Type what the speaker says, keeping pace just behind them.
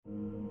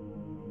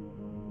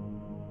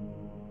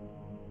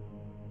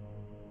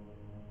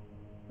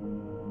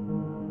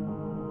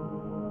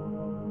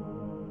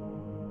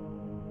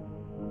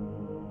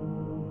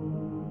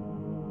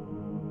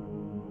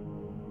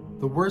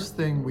The worst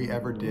thing we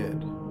ever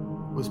did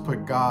was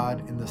put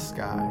God in the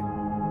sky.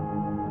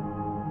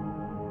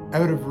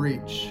 Out of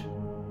reach,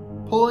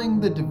 pulling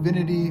the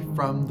divinity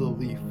from the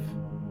leaf,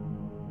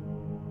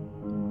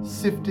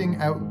 sifting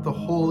out the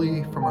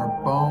holy from our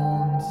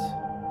bones,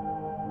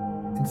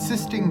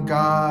 insisting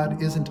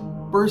God isn't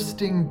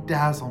bursting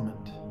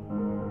dazzlement,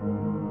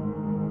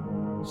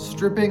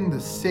 stripping the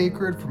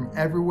sacred from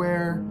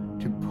everywhere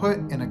to put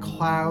in a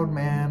cloud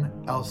man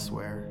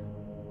elsewhere,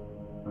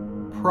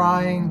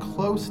 prying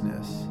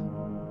closeness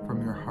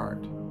from your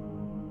heart.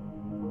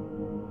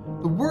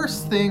 The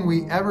worst thing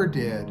we ever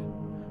did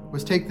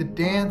was take the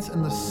dance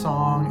and the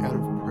song out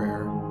of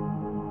prayer,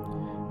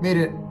 made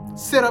it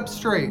sit up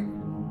straight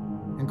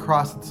and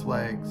cross its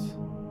legs,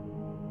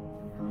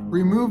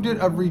 removed it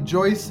of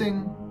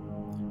rejoicing,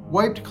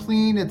 wiped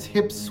clean its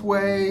hip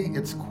sway,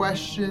 its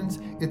questions,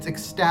 its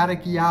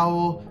ecstatic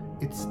yowl,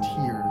 its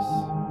tears.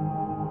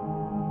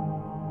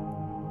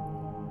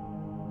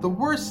 The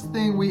worst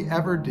thing we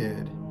ever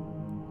did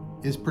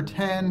is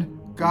pretend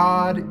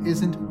God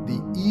isn't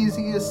the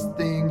easiest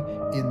thing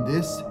in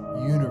this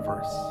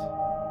universe,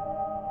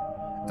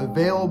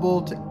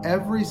 available to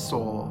every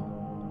soul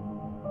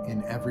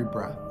in every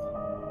breath.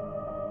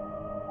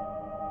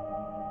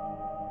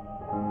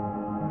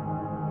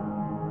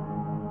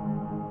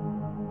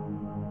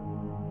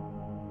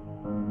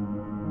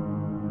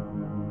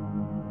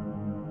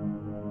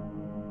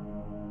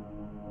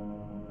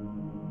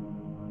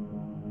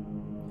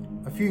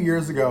 A few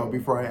years ago,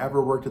 before I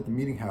ever worked at the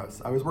Meeting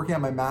House, I was working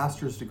on my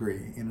master's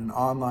degree in an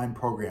online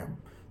program,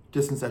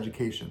 distance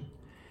education.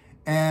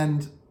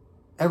 And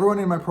everyone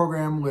in my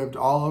program lived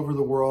all over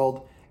the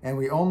world, and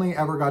we only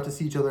ever got to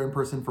see each other in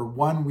person for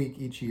 1 week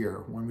each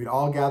year, when we'd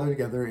all gather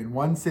together in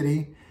one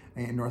city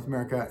in North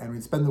America, and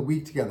we'd spend the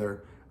week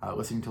together,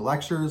 listening to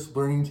lectures,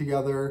 learning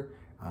together,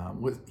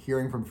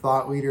 hearing from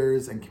thought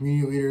leaders and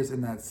community leaders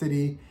in that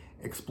city,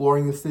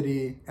 exploring the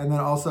city, and then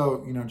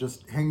also,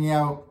 just hanging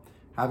out,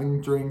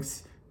 having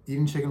drinks,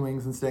 eating chicken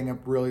wings, and staying up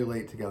really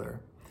late together.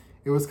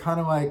 It was kind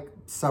of like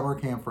summer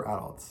camp for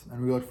adults,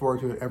 and we looked forward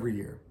to it every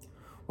year.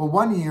 Well,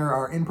 one year,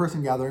 our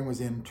in-person gathering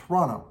was in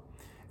Toronto.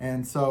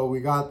 And so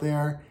we got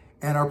there,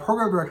 and our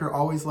program director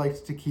always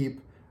liked to keep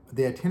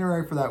the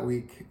itinerary for that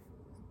week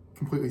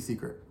completely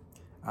secret.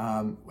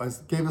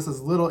 Gave us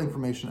as little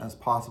information as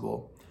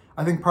possible.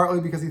 I think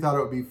partly because he thought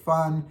it would be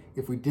fun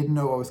if we didn't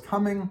know what was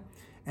coming,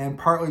 and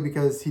partly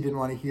because he didn't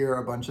want to hear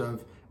a bunch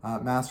of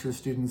master's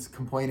students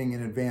complaining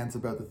in advance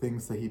about the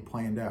things that he'd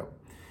planned out.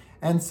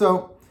 And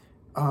so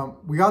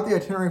we got the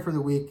itinerary for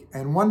the week,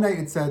 and one night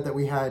it said that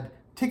we had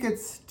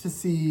tickets to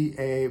see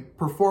a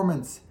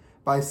performance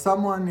by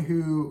someone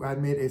who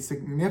had made a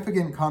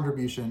significant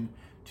contribution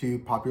to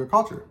popular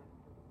culture.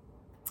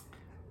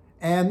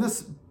 And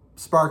this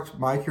sparked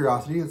my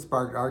curiosity, it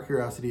sparked our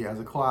curiosity as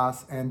a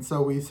class, and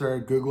so we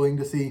started Googling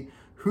to see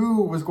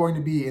who was going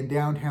to be in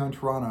downtown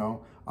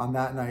Toronto on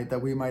that night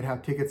that we might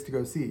have tickets to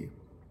go see.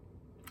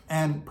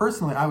 And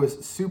personally, I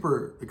was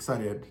super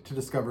excited to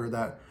discover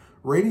that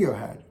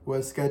Radiohead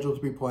was scheduled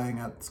to be playing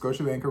at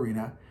Scotiabank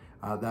Arena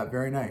that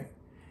very night.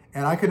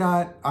 And I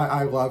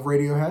love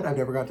Radiohead. I've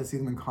never got to see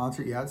them in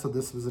concert yet, so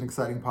this was an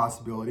exciting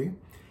possibility.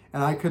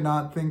 And I could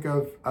not think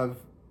of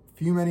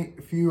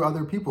few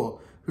other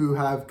people who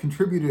have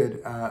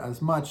contributed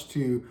as much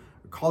to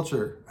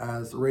culture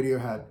as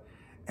Radiohead.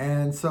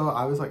 And so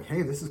I was like,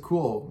 hey, this is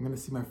cool. I'm gonna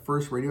see my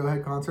first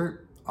Radiohead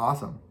concert.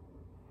 Awesome.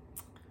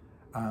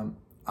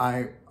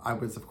 I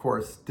was, of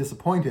course,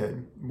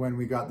 disappointed when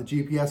we got the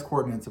GPS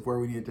coordinates of where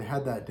we needed to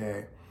head that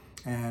day.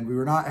 And we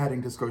were not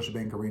heading to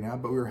Scotiabank Arena,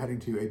 but we were heading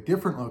to a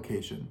different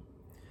location,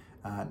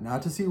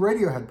 not to see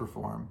Radiohead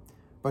perform,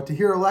 but to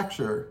hear a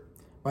lecture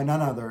by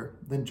none other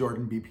than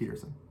Jordan B.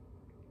 Peterson.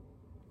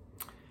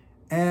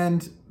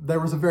 And there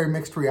was a very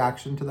mixed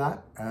reaction to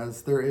that,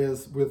 as there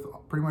is with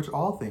pretty much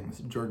all things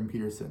Jordan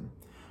Peterson.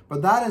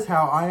 But that is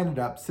how I ended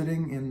up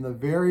sitting in the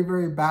very,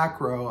 very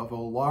back row of a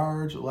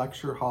large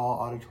lecture hall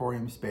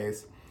auditorium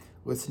space,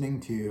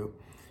 listening to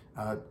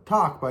a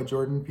talk by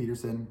Jordan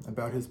Peterson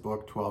about his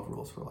book, 12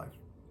 Rules for Life.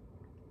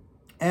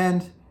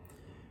 And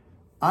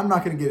I'm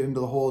not going to get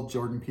into the whole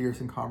Jordan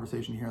Peterson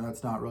conversation here.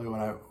 That's not really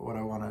what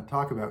I want to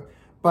talk about.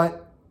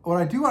 But what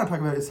I do want to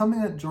talk about is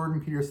something that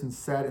Jordan Peterson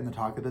said in the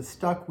talk that has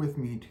stuck with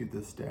me to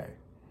this day.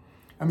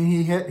 I mean,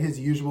 he hit his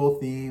usual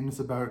themes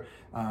about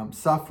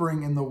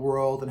suffering in the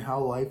world and how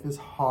life is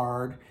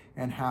hard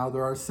and how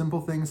there are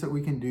simple things that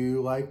we can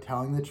do, like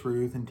telling the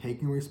truth and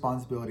taking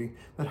responsibility,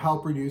 that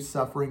help reduce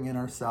suffering in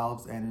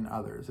ourselves and in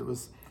others. It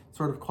was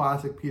sort of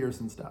classic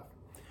Peterson stuff.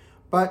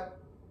 But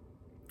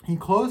he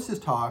closed his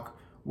talk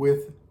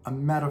with a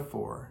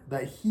metaphor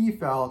that he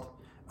felt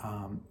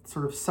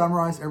sort of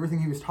summarized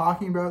everything he was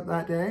talking about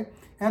that day,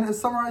 and it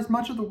summarized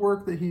much of the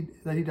work that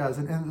he does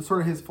and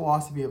sort of his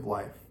philosophy of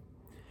life.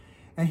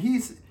 And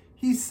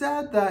he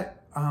said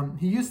that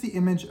he used the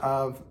image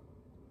of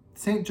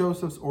St.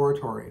 Joseph's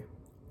Oratory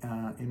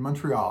in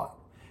Montreal.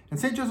 And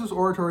St. Joseph's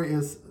Oratory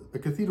is the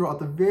cathedral at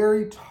the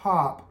very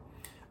top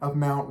of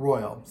Mount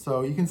Royal.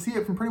 So you can see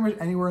it from pretty much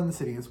anywhere in the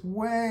city. It's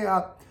way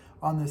up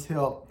on this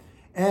hill.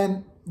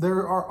 And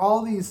there are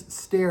all these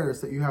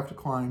stairs that you have to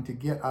climb to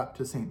get up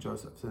to St.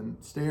 Joseph's,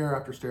 and stair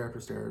after stair after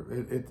stair.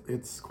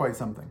 It's quite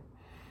something.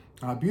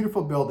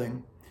 Beautiful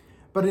building.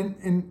 But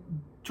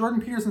in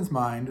Jordan Peterson's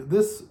mind,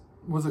 this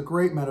was a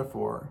great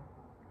metaphor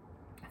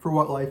for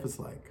what life is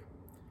like.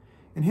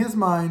 In his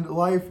mind,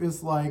 life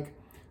is like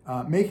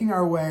making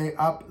our way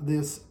up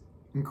this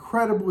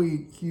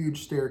incredibly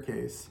huge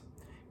staircase,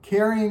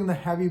 carrying the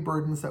heavy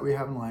burdens that we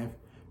have in life,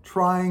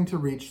 trying to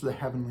reach the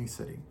heavenly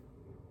city.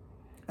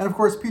 And of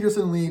course,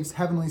 Peterson leaves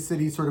heavenly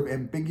city sort of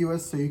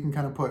ambiguous, so you can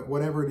kind of put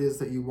whatever it is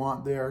that you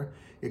want there.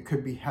 It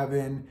could be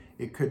heaven,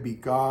 it could be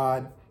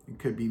God, it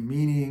could be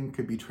meaning,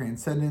 could be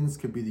transcendence,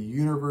 could be the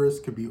universe,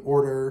 could be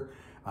order.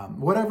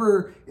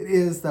 Whatever it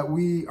is that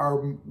we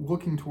are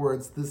looking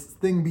towards, this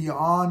thing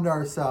beyond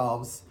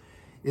ourselves,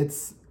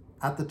 it's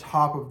at the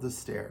top of the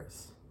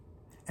stairs.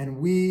 And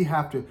we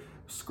have to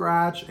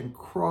scratch and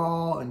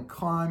crawl and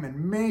climb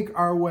and make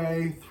our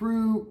way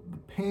through the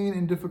pain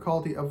and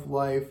difficulty of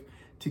life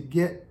to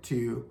get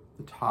to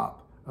the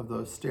top of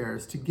those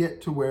stairs, to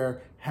get to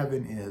where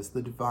heaven is,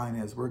 the divine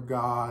is, where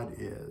God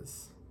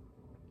is.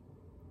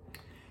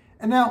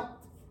 And now,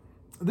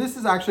 this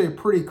is actually a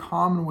pretty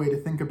common way to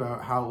think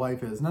about how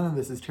life is. None of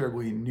this is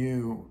terribly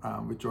new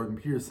with Jordan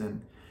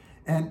Peterson.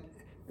 And,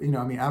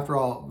 after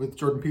all, with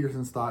Jordan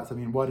Peterson's thoughts,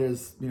 what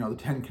is, the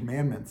 10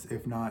 Commandments,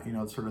 if not,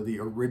 sort of the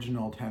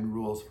original 10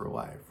 rules for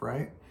life,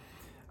 right?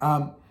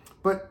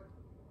 But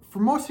for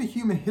most of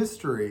human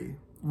history,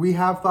 we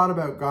have thought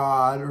about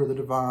God or the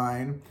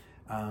divine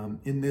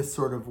in this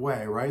sort of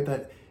way, right?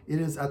 That it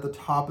is at the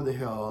top of the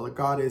hill, that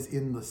God is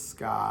in the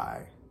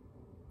sky.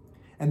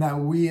 And that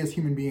we as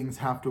human beings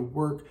have to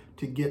work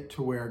to get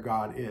to where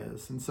God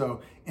is. And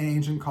so in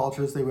ancient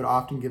cultures, they would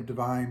often give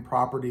divine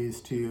properties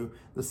to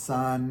the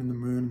sun and the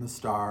moon and the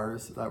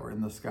stars that were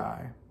in the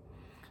sky.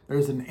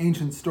 There's an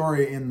ancient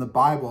story in the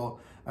Bible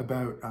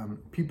about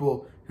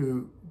people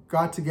who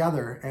got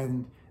together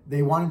and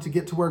they wanted to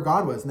get to where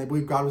God was, and they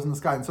believed God was in the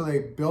sky. And so they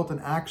built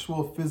an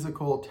actual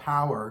physical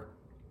tower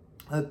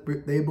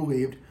that they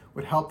believed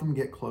would help them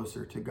get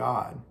closer to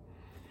God.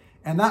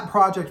 And that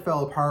project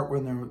fell apart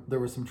when there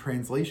were some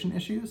translation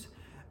issues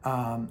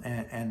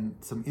and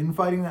some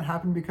infighting that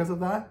happened because of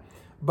that.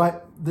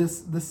 But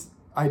this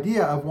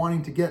idea of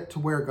wanting to get to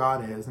where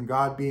God is and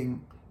God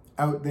being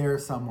out there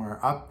somewhere,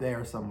 up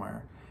there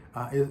somewhere,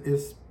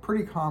 is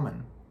pretty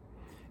common.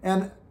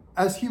 And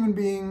as human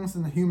beings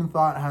and the human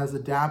thought has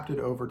adapted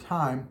over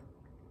time,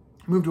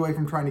 moved away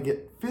from trying to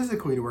get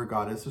physically to where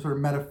God is to sort of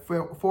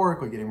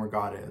metaphorically getting where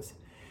God is.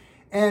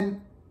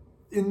 And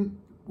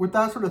with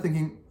that sort of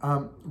thinking,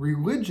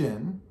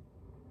 religion,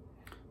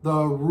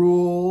 the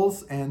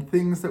rules and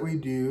things that we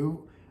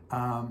do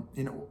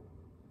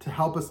to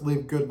help us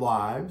live good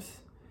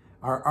lives,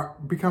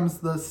 becomes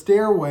the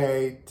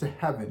stairway to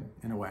heaven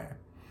in a way.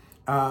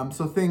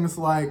 So things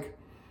like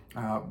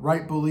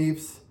right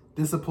beliefs,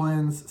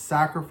 disciplines,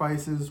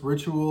 sacrifices,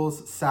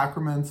 rituals,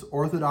 sacraments,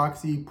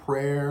 orthodoxy,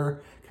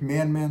 prayer,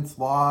 commandments,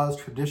 laws,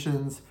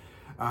 traditions,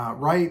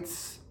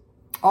 rites,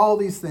 all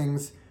these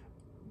things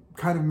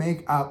kind of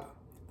make up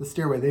the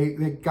stairway.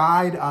 They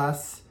guide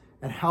us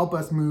and help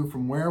us move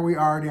from where we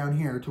are down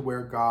here to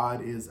where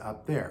God is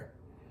up there.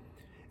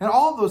 And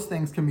all of those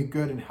things can be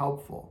good and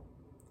helpful.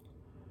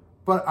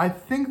 But I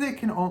think they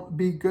can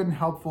be good and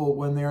helpful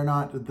when they are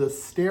not the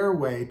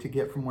stairway to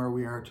get from where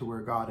we are to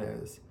where God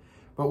is,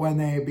 but when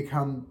they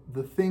become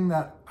the thing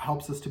that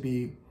helps us to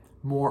be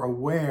more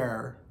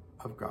aware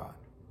of God.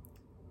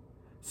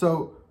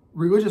 So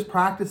religious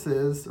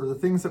practices, or the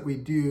things that we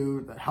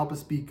do that help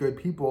us be good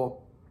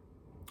people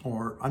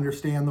or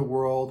understand the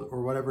world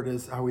or whatever it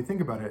is, how we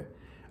think about it,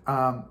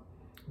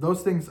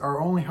 those things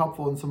are only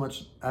helpful in so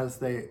much as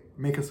they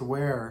make us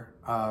aware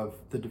of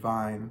the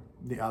divine,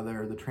 the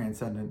other, the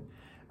transcendent,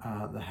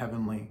 the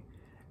heavenly,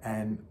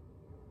 and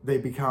they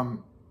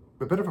become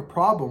a bit of a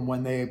problem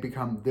when they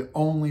become the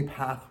only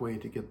pathway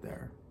to get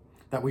there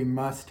that we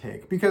must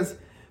take. Because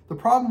the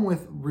problem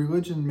with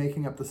religion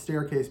making up the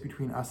staircase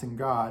between us and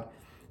God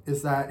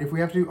is that if we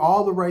have to do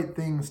all the right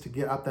things to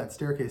get up that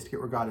staircase to get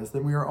where God is,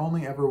 then we are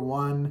only ever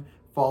one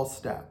false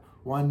step,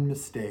 one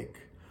mistake,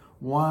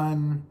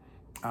 one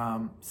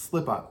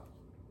slip up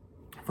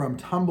from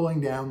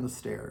tumbling down the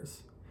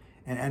stairs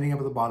and ending up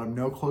at the bottom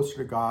no closer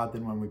to God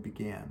than when we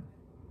began.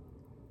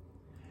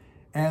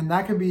 And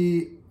that can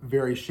be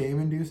very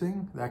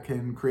shame-inducing. That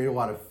can create a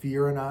lot of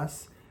fear in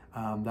us,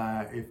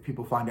 that if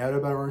people find out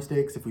about our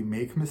mistakes, if we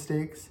make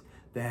mistakes,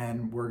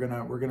 then we're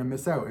gonna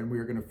miss out and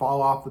we're gonna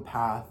fall off the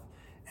path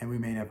and we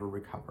may never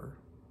recover.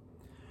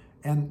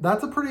 And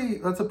that's a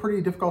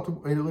pretty difficult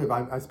way to live.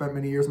 I spent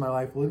many years of my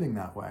life living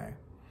that way.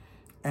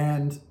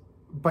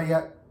 But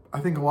yet, I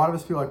think a lot of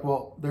us feel like,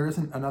 well, there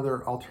isn't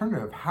another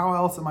alternative. How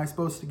else am I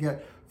supposed to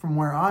get from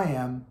where I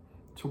am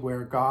to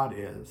where God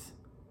is,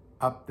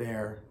 up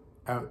there,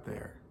 out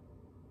there?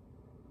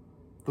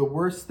 The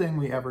worst thing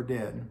we ever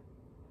did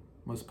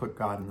was put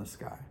God in the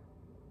sky.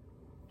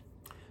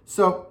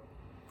 So,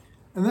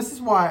 and this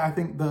is why I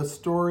think the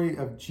story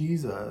of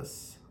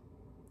Jesus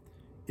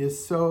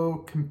is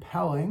so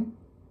compelling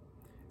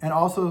and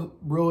also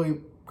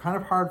really kind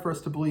of hard for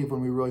us to believe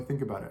when we really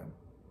think about it.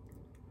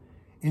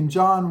 In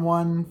John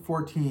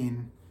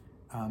 1:14,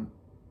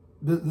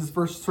 this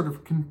verse sort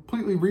of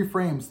completely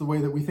reframes the way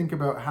that we think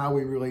about how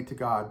we relate to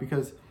God,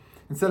 because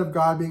instead of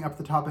God being up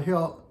the top of a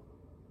hill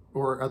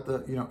or at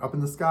the up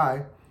in the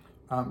sky,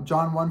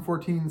 John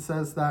 1:14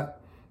 says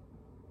that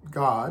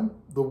God,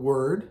 the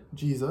Word,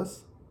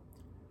 Jesus,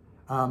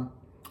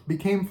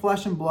 became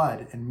flesh and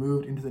blood and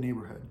moved into the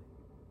neighborhood.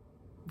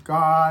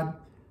 God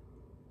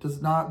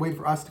does not wait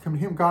for us to come to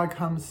him. God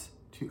comes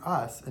to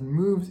us and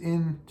moves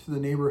into the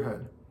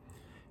neighborhood.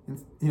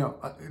 And,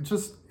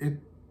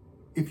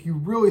 if you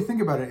really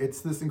think about it,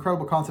 it's this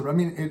incredible concept. I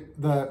mean,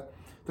 the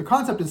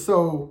concept is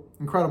so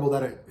incredible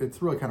that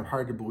it's really kind of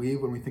hard to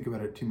believe when we think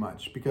about it too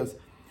much. Because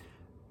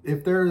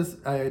if there's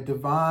a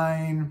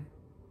divine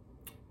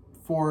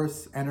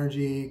force,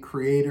 energy,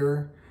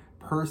 creator,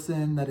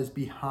 person that is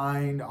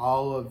behind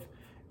all of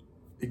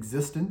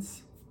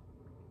existence,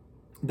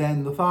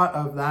 then the thought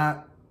of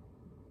that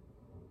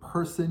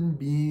person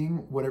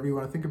being, whatever you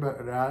want to think about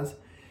it as,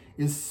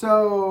 is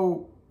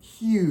so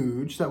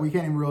huge that we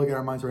can't even really get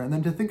our minds around. And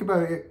then to think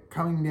about it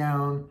coming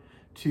down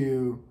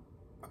to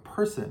a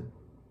person,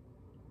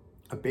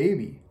 a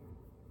baby,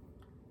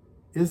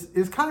 is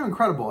kind of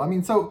incredible. I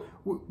mean, so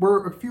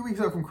we're a few weeks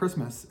out from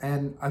Christmas,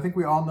 and I think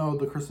we all know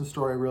the Christmas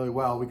story really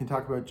well. We can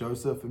talk about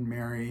Joseph and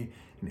Mary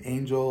and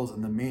angels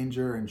and the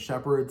manger and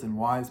shepherds and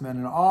wise men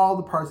and all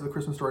the parts of the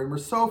Christmas story. And we're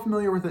so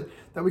familiar with it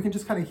that we can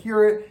just kind of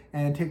hear it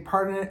and take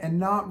part in it and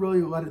not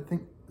really let it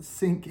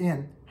sink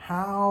in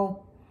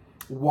how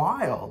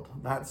wild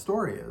that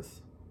story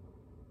is.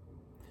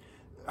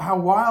 How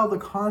wild the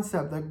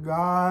concept that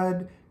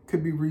God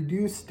could be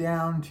reduced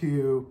down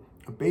to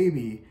a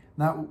baby,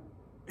 that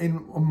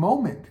in a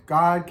moment,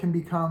 God can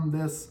become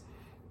this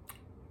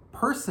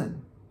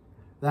person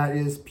that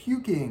is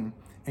puking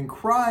and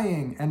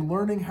crying and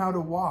learning how to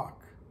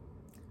walk.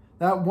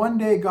 That one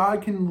day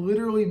God can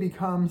literally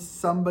become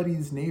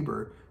somebody's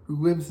neighbor who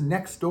lives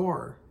next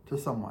door to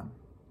someone.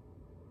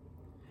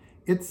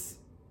 It's,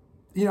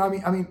 I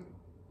mean,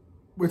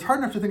 it's hard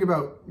enough to think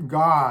about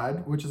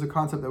God, which is a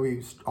concept that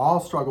we all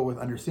struggle with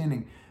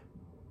understanding,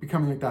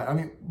 becoming like that. I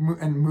mean,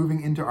 and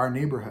moving into our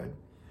neighborhood.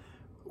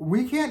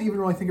 We can't even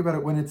really think about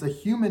it when it's a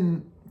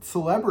human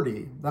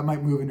celebrity that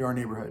might move into our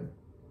neighborhood.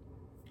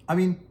 I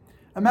mean,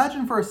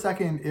 imagine for a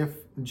second if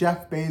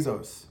Jeff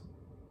Bezos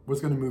was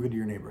going to move into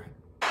your neighborhood.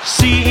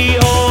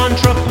 CEO,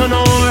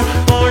 entrepreneur,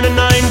 born in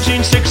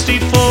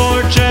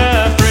 1964,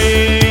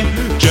 Jeffrey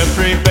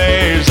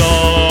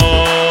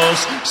Bezos.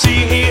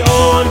 CEO,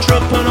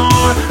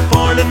 entrepreneur,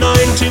 born in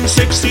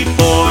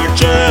 1964,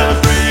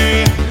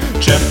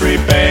 Jeffrey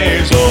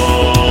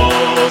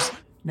Bezos.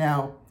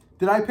 Now,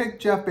 did I pick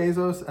Jeff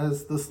Bezos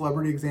as the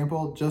celebrity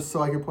example just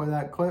so I could play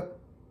that clip?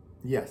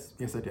 Yes,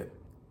 I did.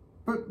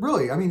 But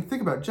really, I mean,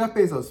 think about it. Jeff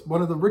Bezos,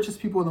 one of the richest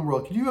people in the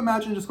world. Could you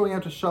imagine just going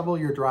out to shovel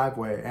your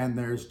driveway and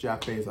there's Jeff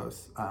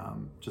Bezos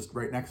just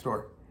right next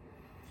door?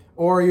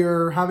 Or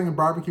you're having a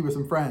barbecue with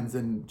some friends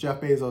and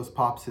Jeff Bezos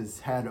pops his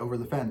head over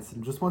the fence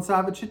and just wants to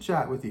have a chit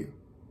chat with you.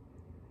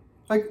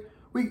 Like,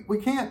 we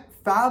can't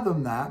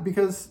fathom that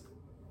because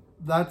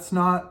that's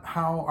not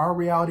how our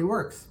reality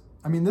works.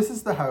 I mean, this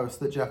is the house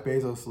that Jeff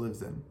Bezos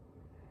lives in.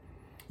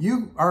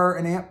 You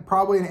are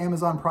probably an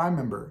Amazon Prime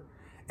member,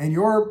 and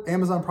your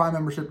Amazon Prime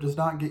membership does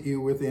not get you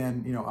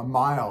within, a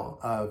mile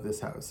of this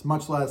house,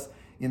 much less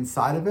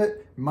inside of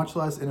it, much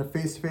less in a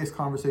face-to-face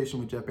conversation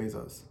with Jeff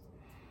Bezos.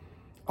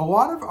 A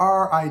lot of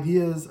our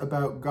ideas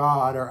about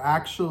God are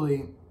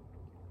actually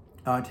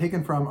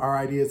taken from our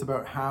ideas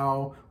about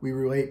how we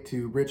relate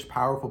to rich,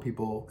 powerful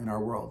people in our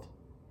world.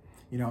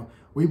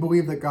 We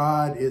believe that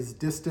God is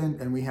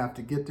distant and we have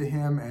to get to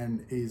him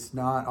and he's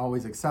not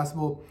always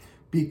accessible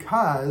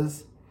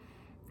because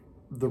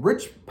the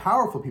rich,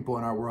 powerful people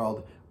in our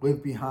world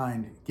live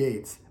behind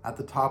gates at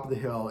the top of the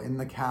hill, in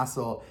the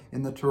castle,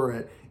 in the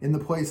turret, in the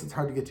place that's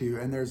hard to get to,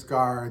 and there's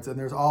guards, and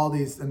there's all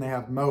these, and they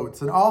have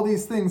moats, and all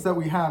these things that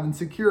we have, and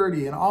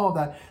security, and all of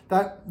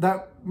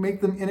that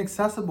make them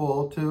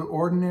inaccessible to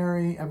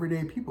ordinary,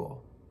 everyday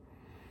people.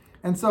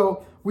 And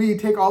so we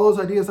take all those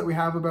ideas that we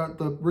have about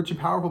the rich and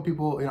powerful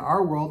people in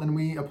our world, and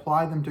we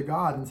apply them to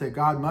God and say,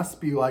 God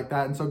must be like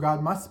that, and so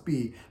God must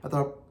be at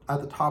the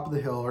top of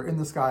the hill or in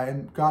the sky,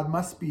 and God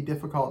must be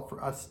difficult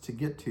for us to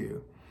get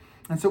to.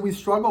 And so we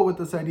struggle with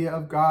this idea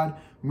of God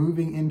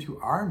moving into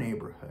our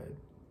neighborhood,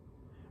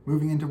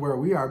 moving into where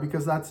we are,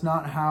 because that's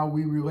not how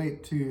we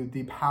relate to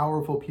the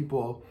powerful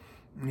people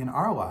in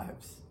our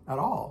lives at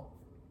all.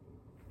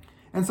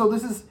 And so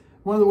this is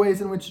one of the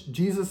ways in which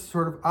Jesus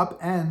sort of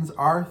upends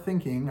our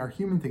thinking, our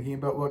human thinking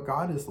about what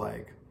God is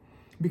like.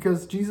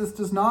 Because Jesus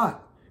does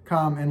not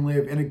come and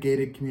live in a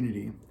gated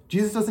community.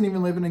 Jesus doesn't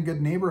even live in a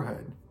good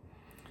neighborhood.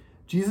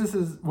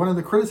 One of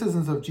the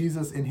criticisms of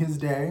Jesus in his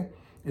day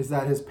is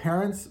that his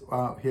parents,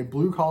 he had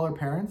blue-collar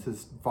parents.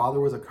 His father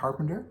was a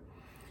carpenter.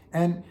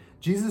 And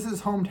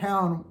Jesus'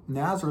 hometown,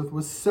 Nazareth,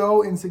 was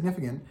so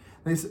insignificant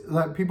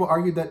that people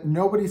argued that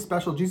nobody's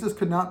special. Jesus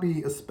could not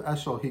be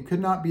special. He could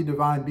not be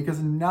divine because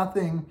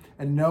nothing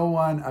and no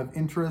one of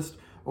interest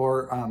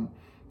or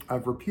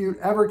of repute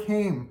ever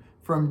came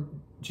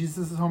from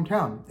Jesus'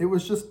 hometown. It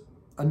was just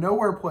a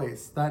nowhere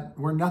place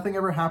where nothing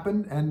ever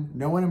happened and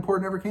no one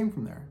important ever came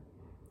from there.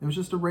 It was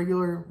just a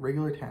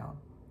regular town.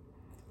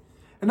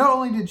 And not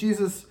only did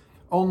Jesus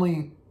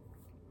only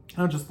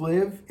just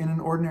live in an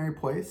ordinary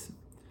place,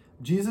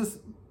 Jesus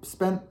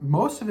spent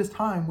most of his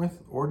time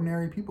with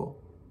ordinary people.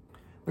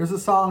 There's a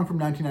song from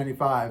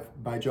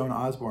 1995 by Joan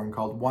Osborne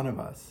called One of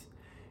Us,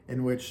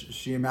 in which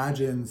she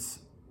imagines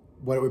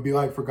what it would be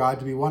like for God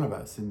to be one of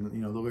us. And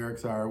the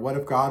lyrics are, what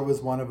if God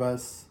was one of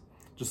us,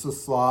 just a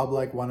slob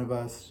like one of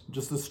us,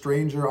 just a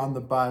stranger on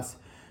the bus,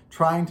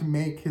 trying to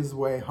make his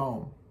way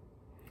home.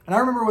 And I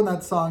remember when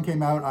that song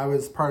came out, I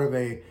was part of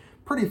a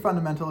pretty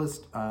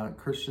fundamentalist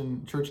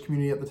Christian church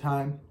community at the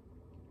time.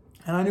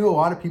 And I knew a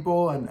lot of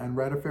people and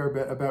read a fair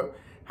bit about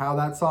how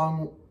that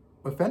song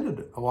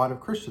offended a lot of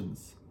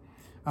Christians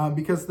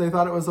because they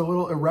thought it was a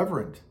little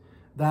irreverent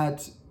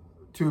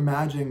to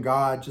imagine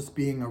God just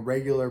being a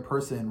regular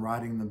person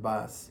riding the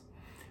bus.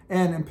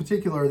 And in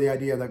particular, the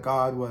idea that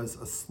God was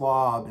a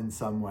slob in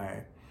some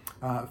way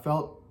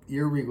felt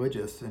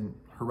irreligious and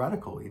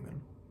heretical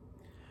even.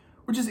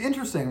 Which is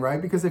interesting, right?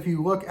 Because if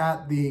you look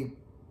at the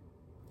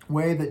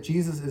way that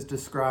Jesus is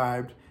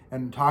described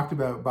and talked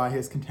about by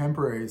his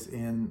contemporaries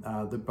in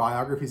the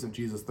biographies of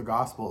Jesus, the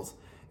Gospels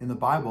in the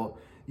Bible,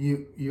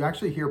 you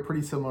actually hear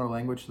pretty similar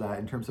language to that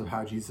in terms of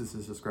how Jesus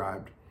is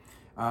described.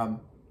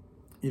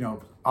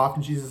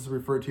 Often Jesus is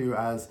referred to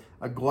as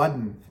a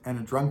glutton and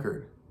a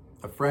drunkard,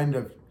 a friend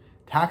of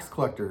tax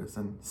collectors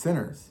and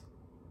sinners.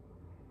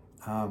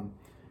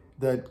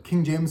 The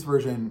King James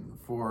Version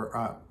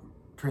for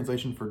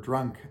translation for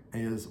drunk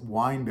is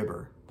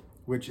winebibber,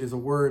 which is a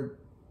word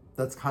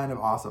that's kind of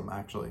awesome,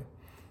 actually.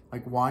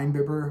 Like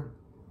winebibber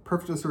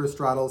perfectly sort of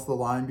straddles the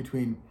line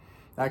between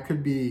that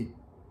could be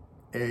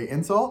a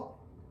insult,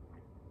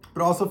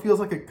 but also feels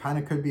like it kind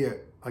of could be a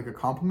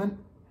compliment.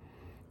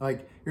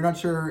 Like you're not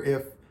sure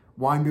if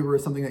winebibber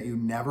is something that you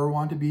never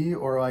want to be,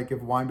 or like if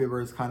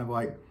winebibber is kind of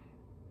like,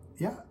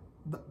 yeah,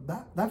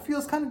 that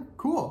feels kind of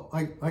cool.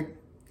 Like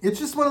it's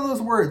just one of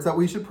those words that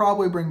we should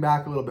probably bring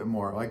back a little bit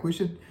more. Like we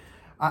should,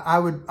 I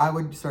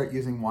would start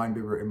using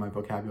winebibber in my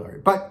vocabulary.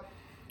 But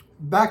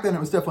back then it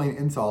was definitely an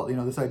insult.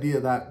 This idea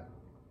that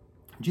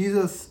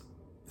Jesus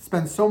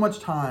spent so much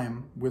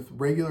time with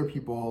regular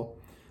people,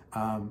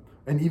 and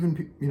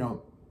even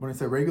when I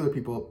say regular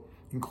people,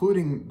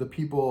 including the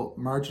people,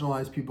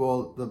 marginalized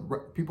people, the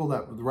people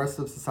that the rest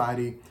of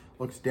society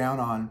looks down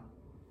on,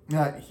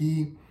 that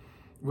he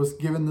was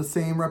given the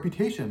same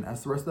reputation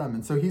as the rest of them.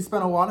 And so he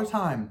spent a lot of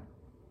time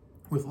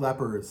with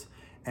lepers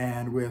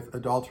and with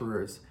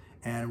adulterers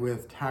and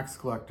with tax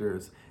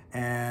collectors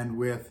and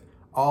with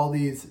all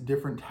these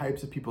different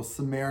types of people,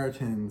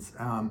 Samaritans,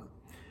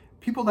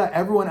 people that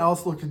everyone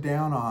else looked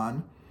down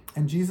on.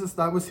 And Jesus,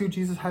 that was who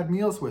Jesus had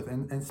meals with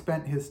and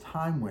spent his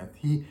time with.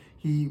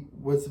 He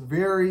was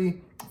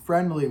very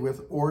friendly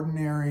with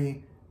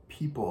ordinary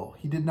people.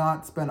 He did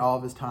not spend all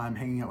of his time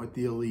hanging out with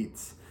the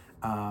elites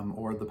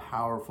or the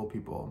powerful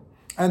people.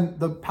 And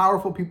the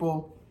powerful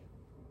people,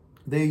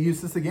 they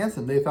used this against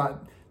him. They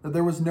thought that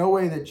there was no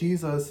way that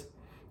Jesus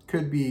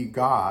could be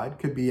God,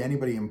 could be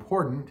anybody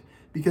important,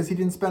 because he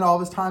didn't spend all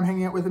of his time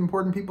hanging out with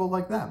important people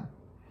like them.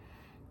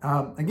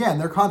 Again,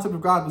 their concept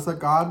of God was that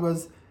God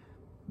was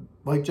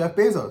like Jeff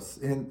Bezos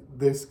in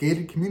this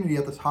gated community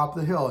at the top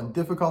of the hill and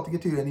difficult to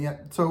get to. And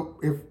yet, so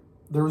if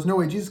there was no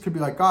way Jesus could be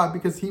like God,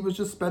 because he was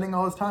just spending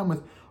all his time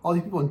with all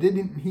these people, and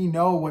didn't he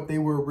know what they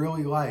were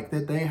really like?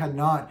 That they had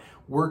not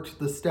worked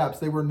the steps.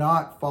 They were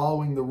not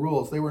following the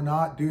rules. They were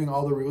not doing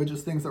all the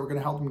religious things that were going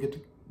to help them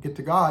get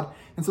to God.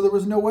 And so there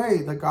was no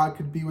way that God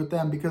could be with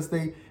them because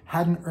they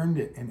hadn't earned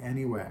it in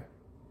any way.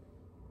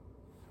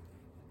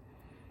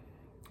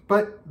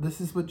 But this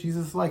is what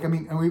Jesus is like. I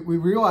mean, and we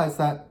realize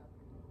that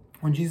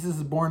when Jesus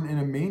is born in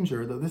a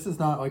manger, that this is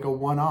not like a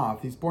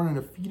one-off. He's born in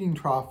a feeding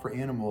trough for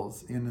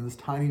animals in this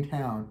tiny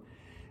town.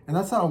 And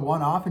that's not a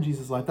one-off in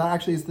Jesus' life. That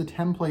actually is the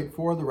template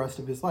for the rest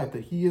of his life,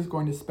 that he is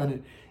going to spend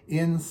it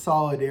in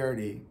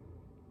solidarity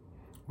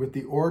with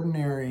the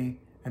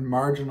ordinary and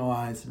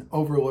marginalized and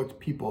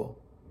overlooked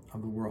people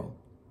of the world.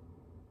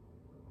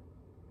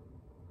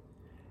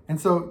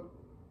 And so,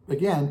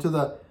 again, to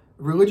the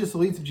religious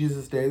elites of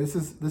Jesus' day, this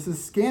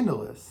is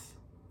scandalous.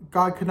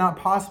 God could not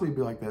possibly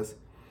be like this.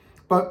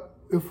 But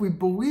if we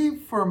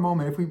believe for a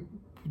moment, if we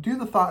do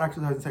the thought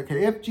exercise and say,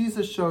 okay, if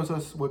Jesus shows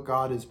us what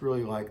God is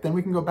really like, then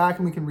we can go back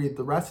and we can read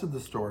the rest of the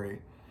story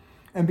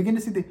and begin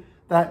to see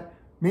that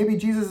maybe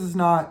Jesus is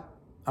not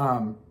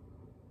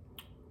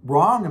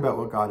wrong about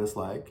what God is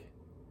like.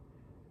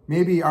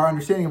 Maybe our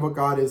understanding of what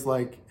God is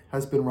like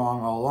has been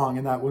wrong all along,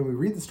 and that when we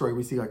read the story,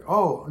 we see like,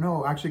 oh,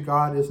 no, actually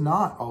God is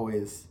not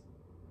always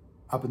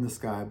up in the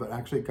sky, but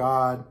actually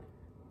God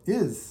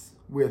is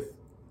with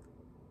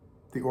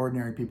the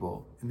ordinary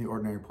people in the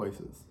ordinary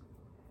places.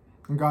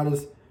 And God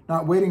is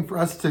not waiting for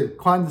us to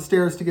climb the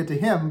stairs to get to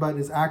him, but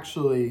is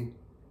actually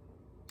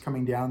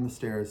coming down the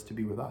stairs to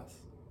be with us.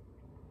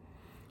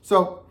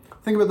 So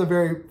think about the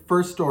very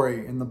first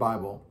story in the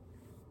Bible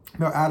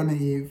about Adam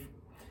and Eve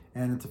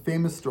and it's a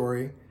famous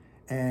story,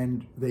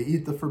 and they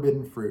eat the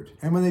forbidden fruit.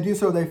 And when they do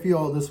so, they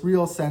feel this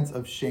real sense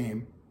of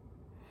shame.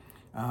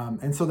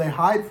 And so they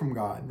hide from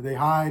God. They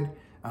hide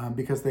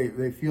because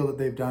they feel that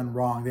they've done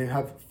wrong. They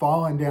have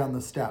fallen down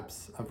the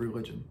steps of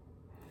religion.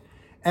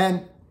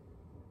 And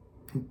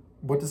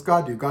what does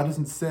God do? God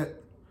doesn't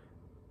sit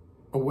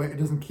away,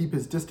 doesn't keep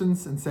his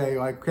distance and say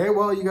like, okay,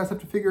 well, you guys have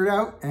to figure it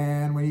out.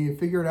 And when you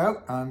figure it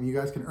out, you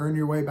guys can earn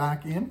your way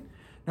back in.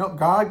 No,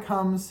 God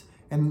comes,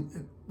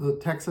 and the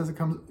text says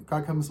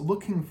God comes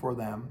looking for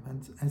them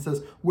and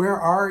says, where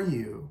are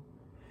you?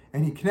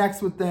 And he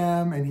connects with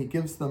them, and he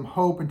gives them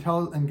hope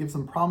and gives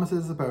them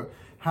promises about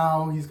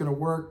how he's going to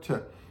work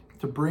to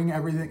bring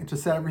everything, to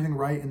set everything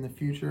right in the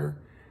future.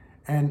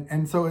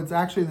 And so it's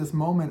actually this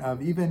moment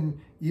of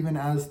even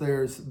as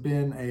there's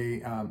been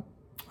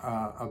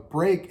a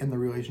break in the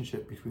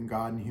relationship between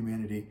God and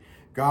humanity,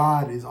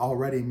 God is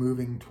already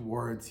moving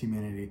towards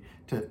humanity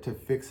to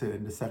fix it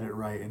and to set it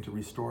right and to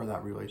restore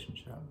that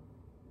relationship.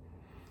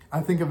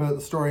 I think of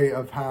a story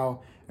of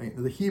how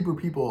the Hebrew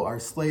people are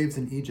slaves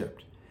in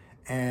Egypt,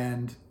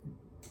 and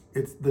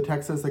the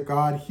text says that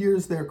God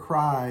hears their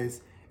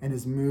cries and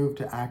is moved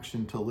to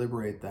action to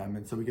liberate them.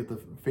 And so we get the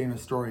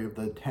famous story of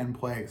the 10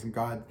 plagues and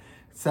God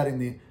setting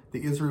the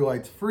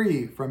Israelites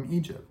free from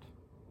Egypt.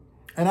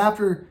 And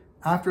after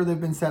they've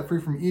been set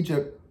free from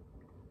Egypt,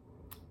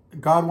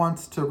 God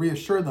wants to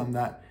reassure them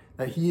that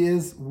he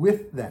is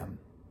with them.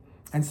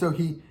 And so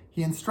he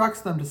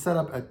instructs them to set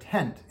up a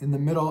tent in the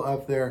middle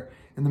of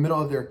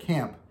their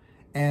camp.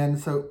 And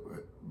so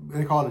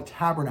they call it a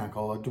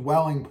tabernacle, a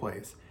dwelling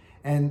place.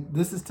 And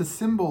this is to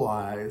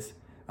symbolize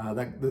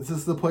that this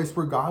is the place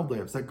where God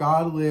lives, that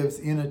God lives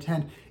in a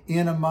tent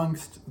in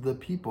amongst the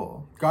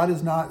people. God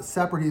is not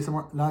separate, he's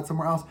not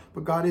somewhere else,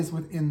 but God is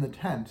within the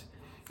tent.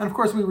 And of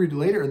course, we read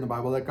later in the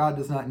Bible that God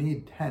does not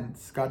need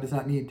tents. God does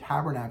not need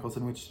tabernacles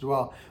in which to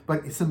dwell.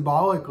 But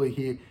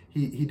symbolically,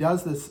 he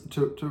does this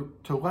to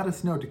let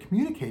us know, to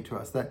communicate to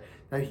us that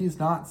he's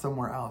not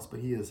somewhere else, but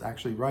he is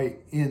actually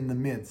right in the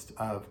midst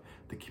of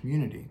the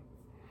community.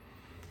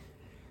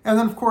 And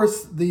then, of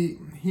course, the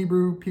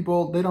Hebrew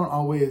people, they don't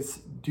always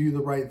do the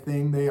right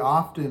thing. They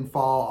often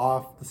fall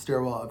off the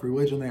stairwell of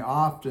religion. They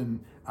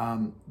often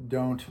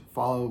don't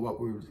follow what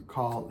we would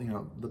call,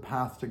 the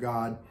path to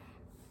God.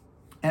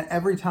 And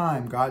every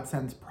time God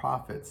sends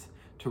prophets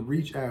to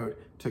reach out,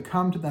 to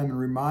come to them and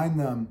remind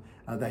them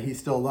that he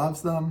still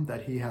loves them,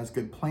 that he has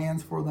good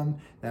plans for them,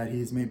 that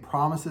he's made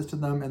promises to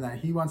them, and that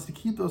he wants to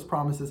keep those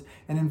promises,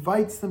 and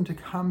invites them to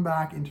come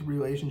back into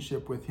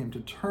relationship with him, to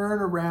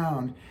turn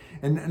around,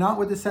 and not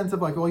with the sense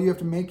of like, well, you have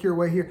to make your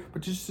way here,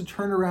 but just to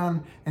turn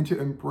around and to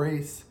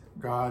embrace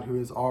God who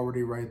is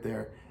already right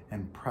there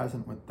and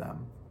present with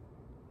them.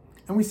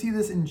 And we see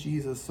this in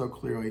Jesus so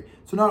clearly.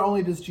 So not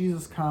only does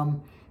Jesus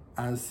come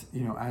as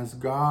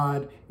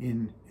God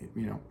in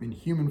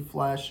human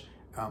flesh,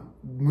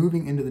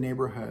 moving into the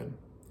neighborhood,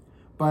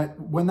 but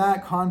when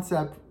that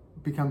concept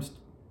becomes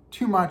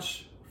too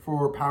much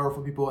for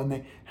powerful people and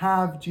they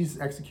have Jesus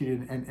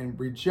executed and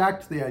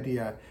reject the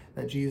idea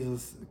that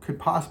Jesus could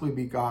possibly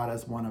be God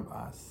as one of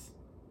us,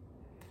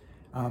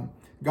 the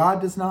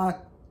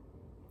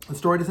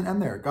story doesn't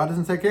end there. God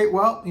doesn't say, okay,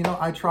 well,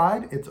 I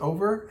tried, it's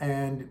over,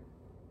 and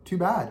too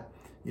bad.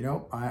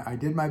 I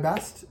did my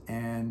best,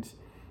 and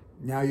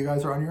now you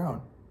guys are on your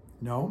own.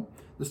 No,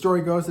 the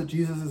story goes that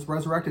Jesus is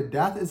resurrected.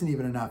 Death isn't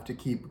even enough to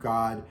keep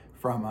God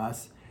from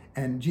us.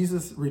 And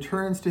Jesus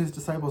returns to his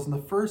disciples, and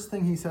the first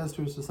thing he says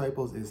to his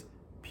disciples is,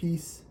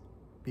 peace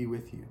be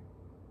with you.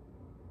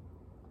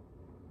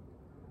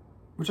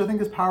 Which I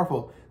think is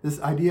powerful, this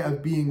idea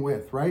of being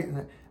with, right?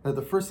 That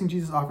the first thing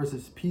Jesus offers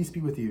is peace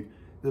be with you.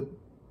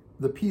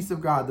 The peace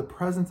of God, the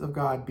presence of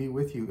God be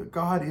with you. That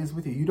God is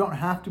with you. You don't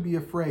have to be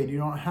afraid. You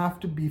don't have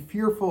to be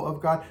fearful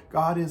of God.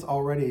 God is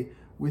already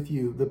with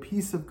you. The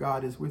peace of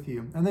God is with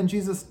you. And then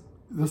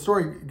the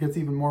story gets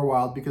even more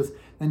wild, because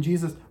then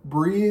Jesus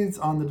breathes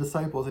on the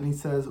disciples and he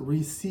says,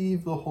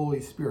 receive the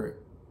Holy Spirit.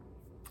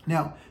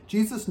 Now,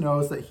 Jesus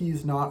knows that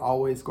he's not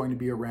always going to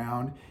be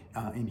around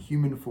in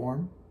human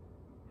form.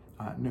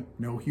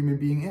 No human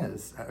being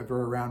is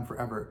ever around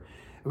forever.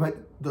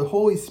 But the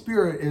Holy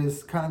Spirit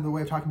is kind of the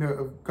way of talking about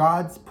of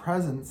God's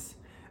presence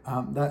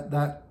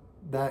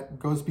that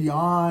goes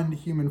beyond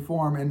human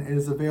form and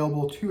is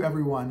available to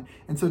everyone.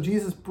 And so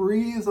Jesus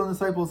breathes on the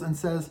disciples and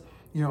says,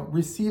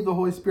 receive the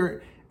Holy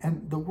Spirit.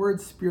 And the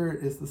word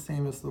spirit is the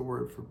same as the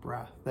word for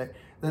breath. That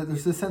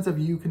there's this sense of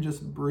you can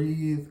just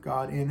breathe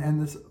God in.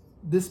 And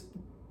this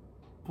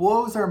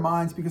blows our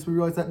minds, because we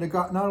realize that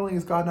not only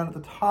is God not at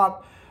the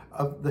top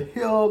of the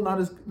hill, not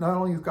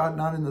only is God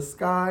not in the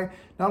sky,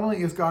 not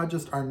only is God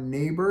just our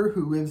neighbor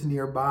who lives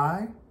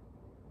nearby,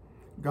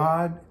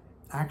 God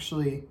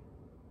actually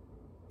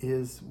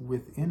is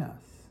within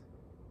us.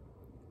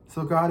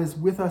 So God is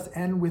with us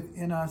and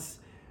within us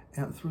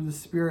through the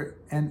Spirit.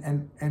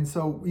 And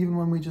so even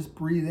when we just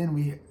breathe in,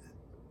 we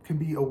can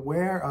be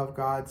aware of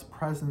God's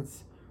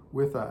presence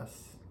with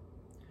us.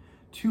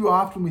 Too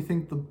often we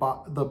think the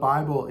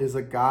Bible is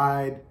a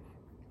guide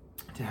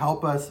to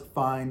help us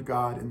find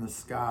God in the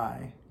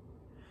sky.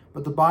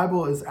 But the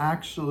Bible is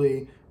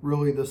actually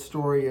really the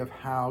story of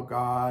how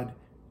God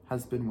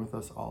has been with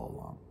us all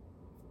along.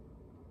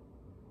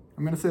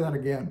 I'm going to say that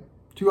again.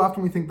 Too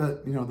often we think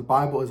that, the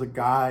Bible is a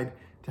guide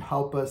to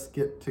help us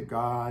get to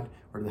God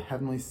or the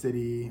heavenly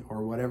city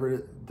or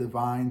whatever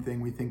divine thing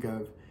we think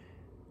of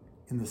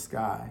in the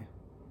sky.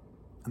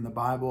 And the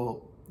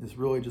Bible is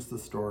really just the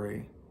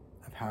story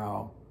of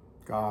how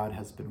God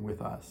has been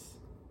with us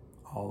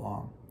all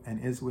along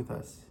and is with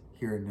us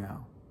here and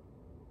now.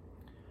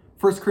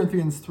 1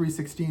 Corinthians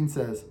 3:16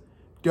 says,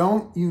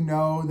 "Don't you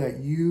know that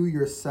you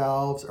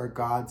yourselves are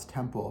God's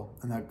temple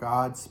and that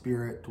God's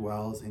Spirit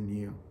dwells in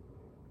you?"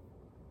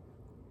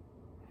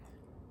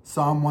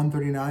 Psalm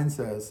 139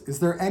 says, "Is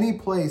there any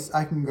place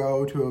I can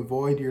go to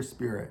avoid your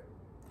spirit,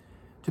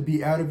 to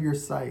be out of your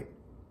sight?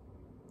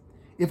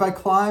 If I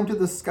climb to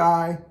the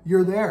sky,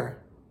 you're there.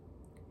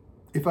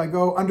 If I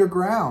go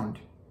underground,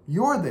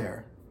 you're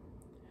there.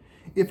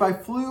 If I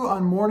flew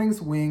on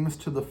morning's wings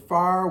to the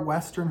far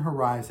western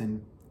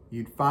horizon,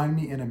 you'd find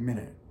me in a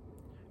minute.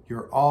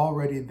 You're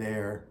already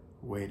there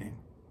waiting."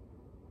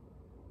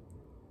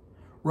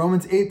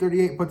 Romans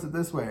 8:38 puts it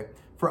this way,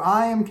 "For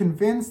I am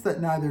convinced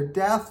that neither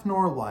death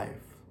nor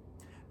life,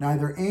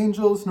 neither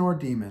angels nor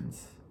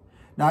demons,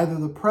 neither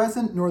the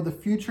present nor the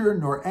future,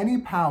 nor any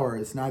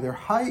powers, neither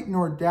height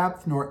nor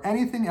depth, nor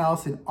anything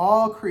else in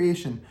all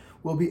creation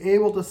will be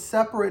able to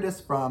separate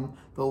us from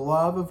the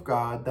love of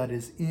God that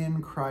is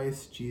in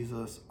Christ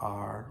Jesus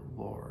our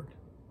Lord."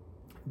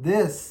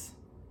 This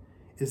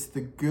is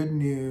the good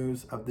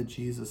news of the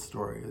Jesus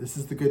story. This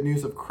is the good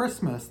news of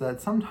Christmas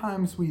that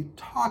sometimes we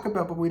talk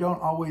about, but we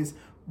don't always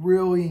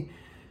really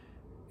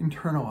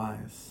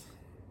internalize.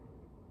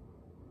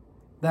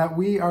 That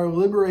we are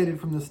liberated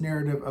from this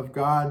narrative of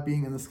God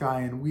being in the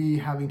sky and we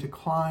having to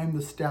climb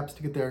the steps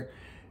to get there.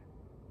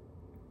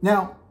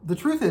 Now, the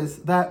truth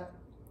is that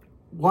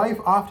life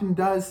often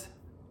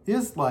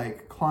is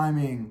like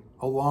climbing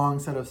a long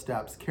set of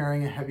steps,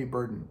 carrying a heavy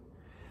burden.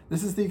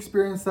 This is the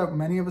experience that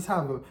many of us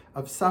have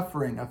of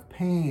suffering, of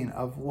pain,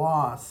 of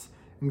loss,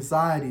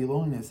 anxiety,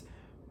 loneliness.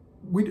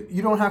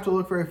 You don't have to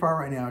look very far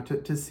right now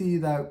to see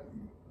that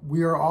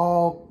we are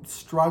all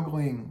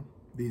struggling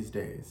these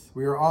days.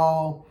 We are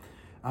all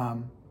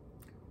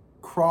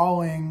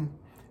crawling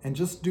and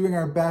just doing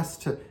our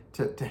best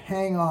to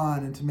hang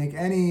on and to make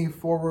any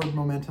forward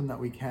momentum that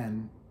we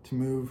can to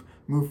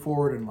move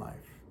forward in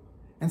life.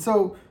 And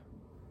so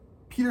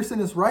Peterson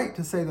is right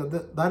to say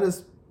that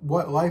is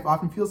what life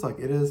often feels like.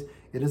 It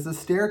is a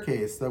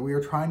staircase that we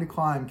are trying to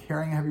climb,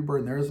 carrying a heavy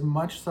burden. There is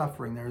much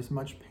suffering, there is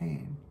much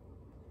pain.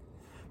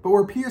 But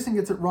where Peterson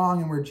gets it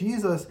wrong and where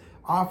Jesus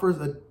offers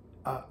a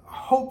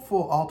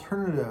hopeful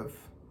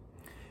alternative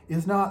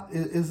is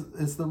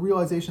the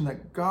realization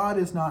that God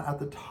is not at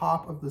the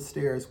top of the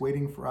stairs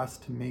waiting for us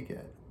to make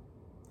it,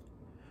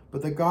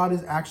 but that God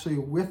is actually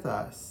with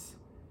us,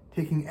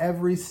 taking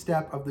every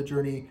step of the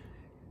journey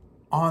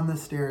on the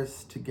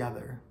stairs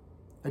together.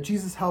 That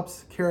Jesus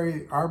helps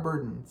carry our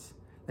burdens,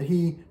 that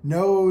he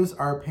knows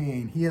our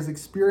pain. He has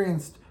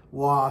experienced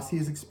loss. He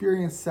has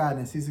experienced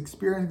sadness. He's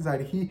experienced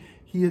anxiety.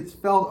 He has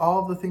felt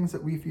all of the things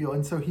that we feel.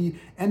 And so he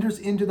enters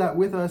into that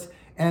with us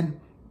and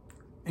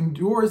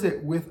endures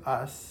it with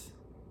us.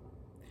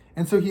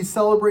 And so he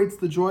celebrates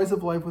the joys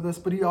of life with us,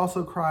 but he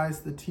also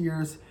cries the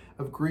tears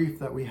of grief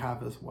that we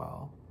have as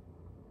well.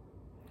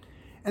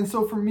 And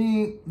so for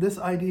me, this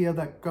idea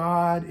that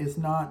God is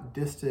not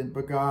distant,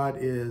 but God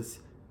has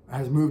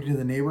moved into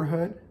the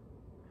neighborhood,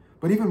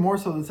 but even more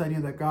so, this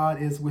idea that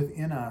God is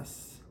within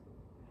us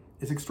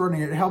is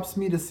extraordinary. It helps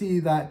me to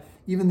see that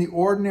even the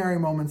ordinary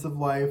moments of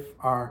life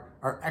are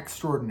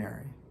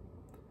extraordinary.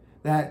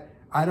 That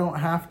I don't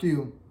have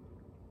to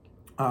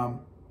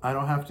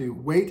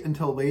wait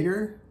until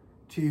later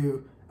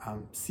to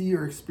see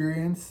or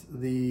experience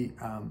the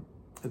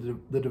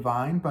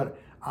divine, but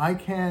I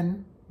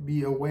can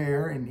be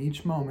aware in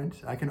each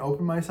moment. I can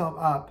open myself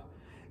up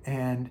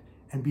and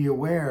be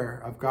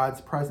aware of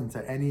God's presence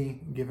at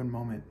any given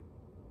moment.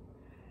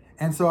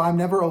 And so I'm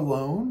never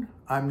alone.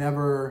 I'm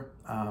never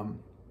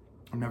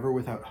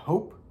without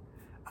hope.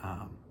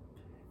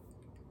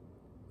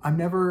 I'm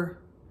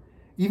never,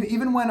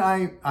 even when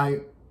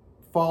I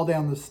fall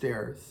down the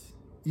stairs,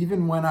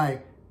 even when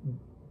I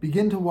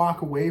begin to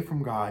walk away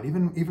from God,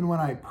 even when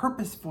I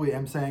purposefully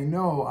am saying,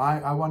 no,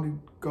 I want to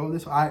go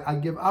this way, I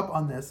give up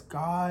on this,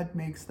 God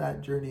makes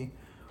that journey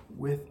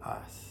with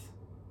us.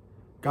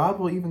 God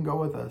will even go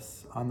with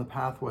us on the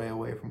pathway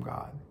away from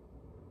God.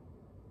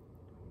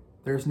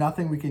 There's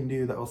nothing we can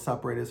do that will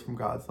separate us from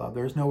God's love.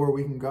 There's nowhere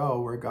we can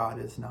go where God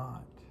is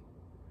not,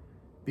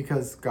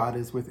 because God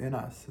is within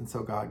us, and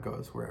so God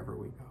goes wherever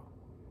we go.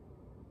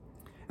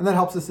 And that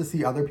helps us to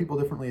see other people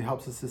differently. It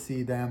helps us to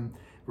see them,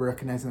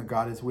 recognizing that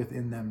God is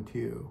within them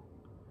too.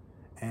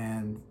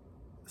 And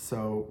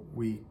so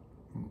we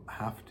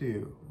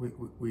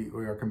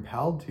are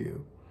compelled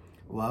to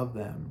love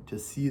them, to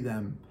see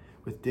them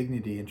with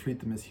dignity and treat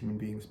them as human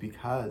beings,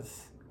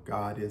 because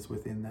God is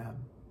within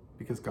them,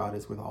 because God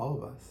is with all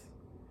of us.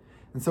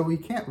 And so we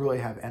can't really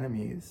have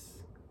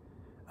enemies.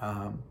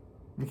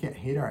 We can't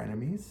hate our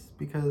enemies,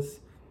 because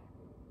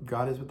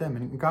God is with them,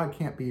 and God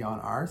can't be on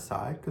our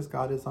side because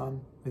God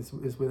is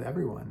with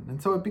everyone.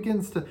 And so it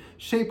begins to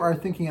shape our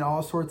thinking in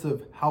all sorts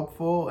of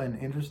helpful and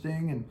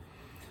interesting and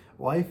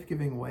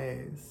life-giving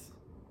ways.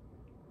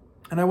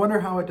 And I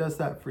wonder how it does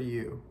that for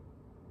you.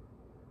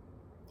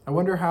 I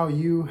wonder how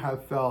you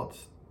have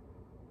felt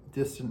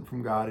distant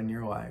from God in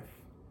your life.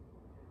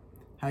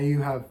 How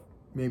you have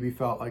maybe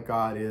felt like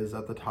God is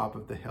at the top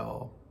of the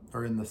hill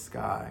or in the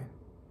sky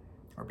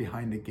or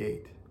behind a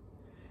gate.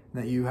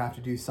 And that you have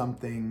to do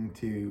something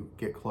to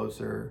get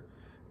closer,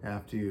 you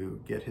have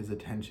to get his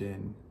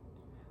attention.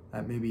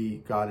 That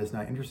maybe God is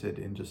not interested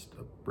in just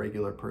a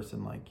regular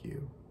person like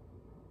you.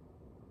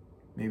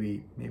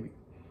 Maybe,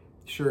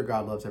 sure,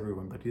 God loves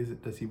everyone, but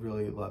does he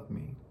really love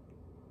me?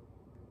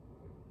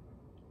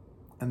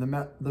 And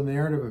the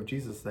narrative of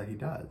Jesus is that he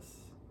does.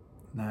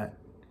 That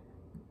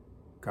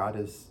God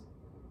is,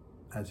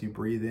 as you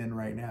breathe in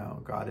right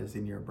now, God is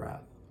in your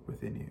breath,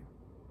 within you.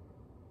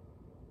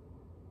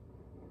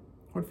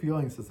 What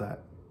feelings does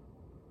that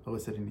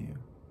elicit in you?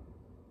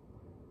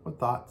 What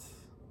thoughts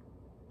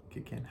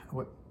kick in?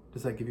 What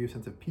does that give you? A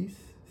sense of peace,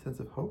 sense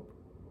of hope?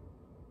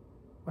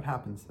 What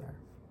happens there?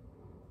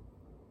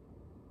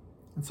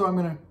 And so I'm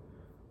going to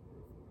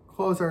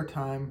close our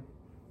time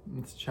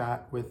in this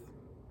chat with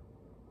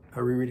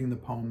rereading the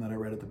poem that I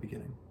read at the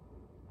beginning.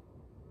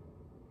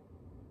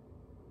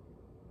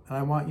 And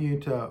I want you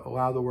to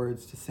allow the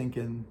words to sink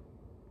in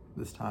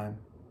this time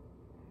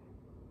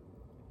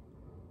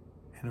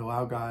and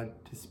allow God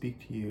to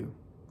speak to you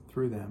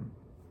through them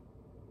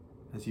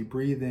as you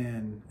breathe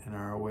in and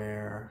are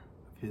aware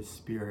of his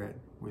spirit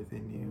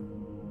within you.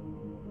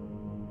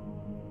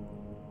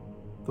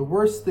 The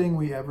worst thing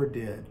we ever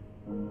did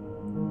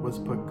was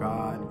put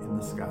God in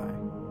the sky,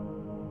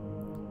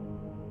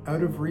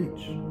 out of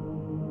reach,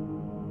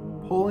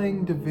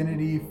 pulling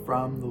divinity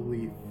from the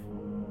leaf,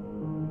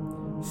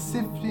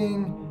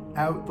 sifting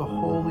out the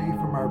holy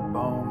from our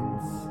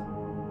bones,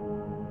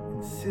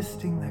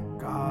 insisting that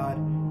God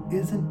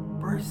isn't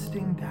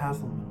bursting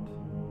dazzlement,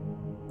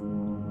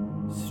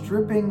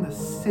 stripping the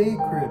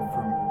sacred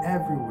from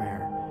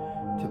everywhere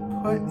to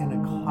put in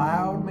a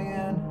cloud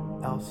man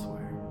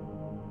elsewhere,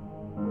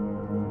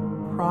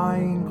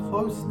 prying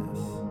closeness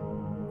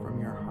from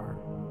your heart.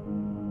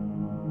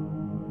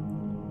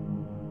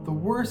 The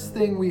worst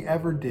thing we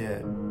ever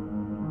did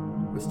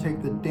was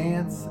take the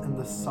dance and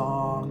the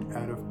song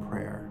out of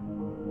prayer,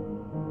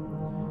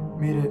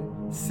 made it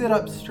sit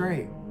up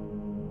straight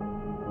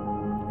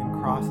and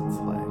cross its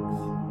legs,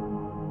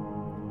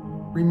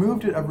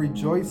 removed it of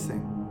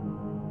rejoicing,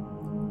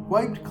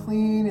 wiped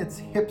clean its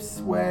hip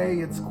sway,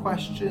 its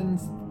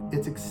questions,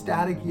 its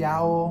ecstatic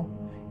yowl,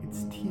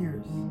 its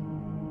tears.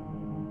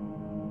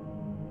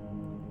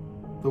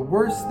 The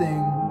worst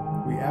thing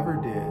we ever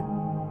did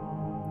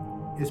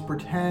is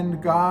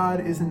pretend God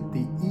isn't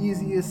the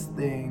easiest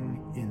thing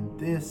in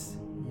this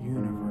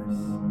universe,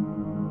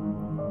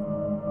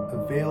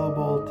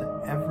 available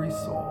to every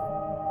soul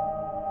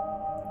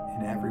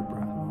in every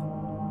breath.